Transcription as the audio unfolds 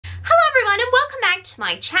subscribe to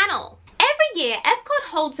my channel. Every year, Epcot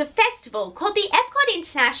holds a festival called the Epcot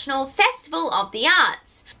International Festival of the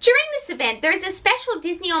Arts. During this event, there is a special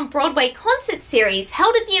Disney on Broadway concert series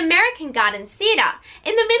held at the American Gardens Theatre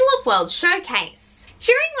in the middle of World Showcase.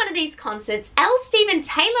 During one of these concerts, L. Steven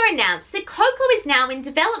Taylor announced that Coco is now in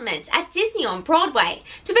development at Disney on Broadway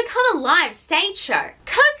to become a live stage show.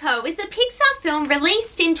 Coco is a Pixar film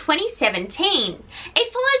released in 2017.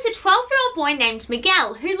 It follows a 12-year-old boy named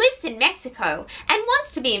Miguel who lives in Mexico and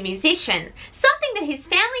wants to be a musician, something that his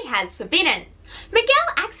family has forbidden.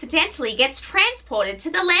 Miguel accidentally gets transported to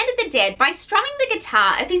the land of the dead by strumming the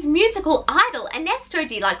guitar of his musical idol Ernesto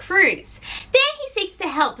de la Cruz. There he seeks the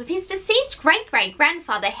help of his deceased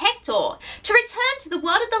great-great-grandfather Hector to return to the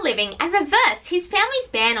world of the living and reverse his family's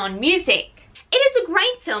ban on music. It is a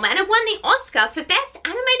great film and it won the Oscar for Best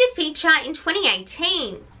Animated Feature in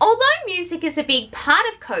 2018. Although music is a big part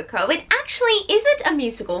of Coco, it actually isn't a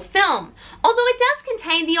musical film, although it does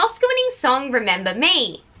contain the Oscar-winning song Remember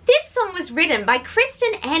Me. This song was written by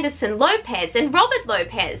Kristen Anderson-Lopez and Robert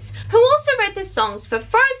Lopez, who also wrote the songs for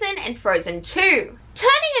Frozen and Frozen 2.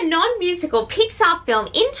 Turning a non-musical Pixar film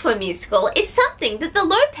into a musical is something that the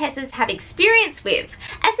Lopezes have experience with,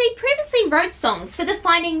 as they previously wrote songs for the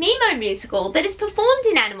Finding Nemo musical that is performed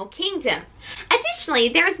in Animal Kingdom. Additionally,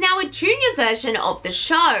 there is now a junior version of the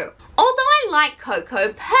show. Although I like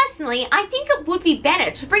Coco, personally, I think it would be better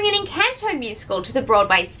to bring an Encanto musical to the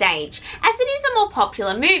Broadway stage, as it is a more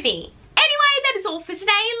popular movie. Anyway, that is all for today.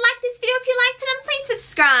 Like this video if you liked it and please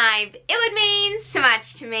subscribe. It would mean so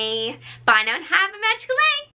much to me. Bye now and have a magical day.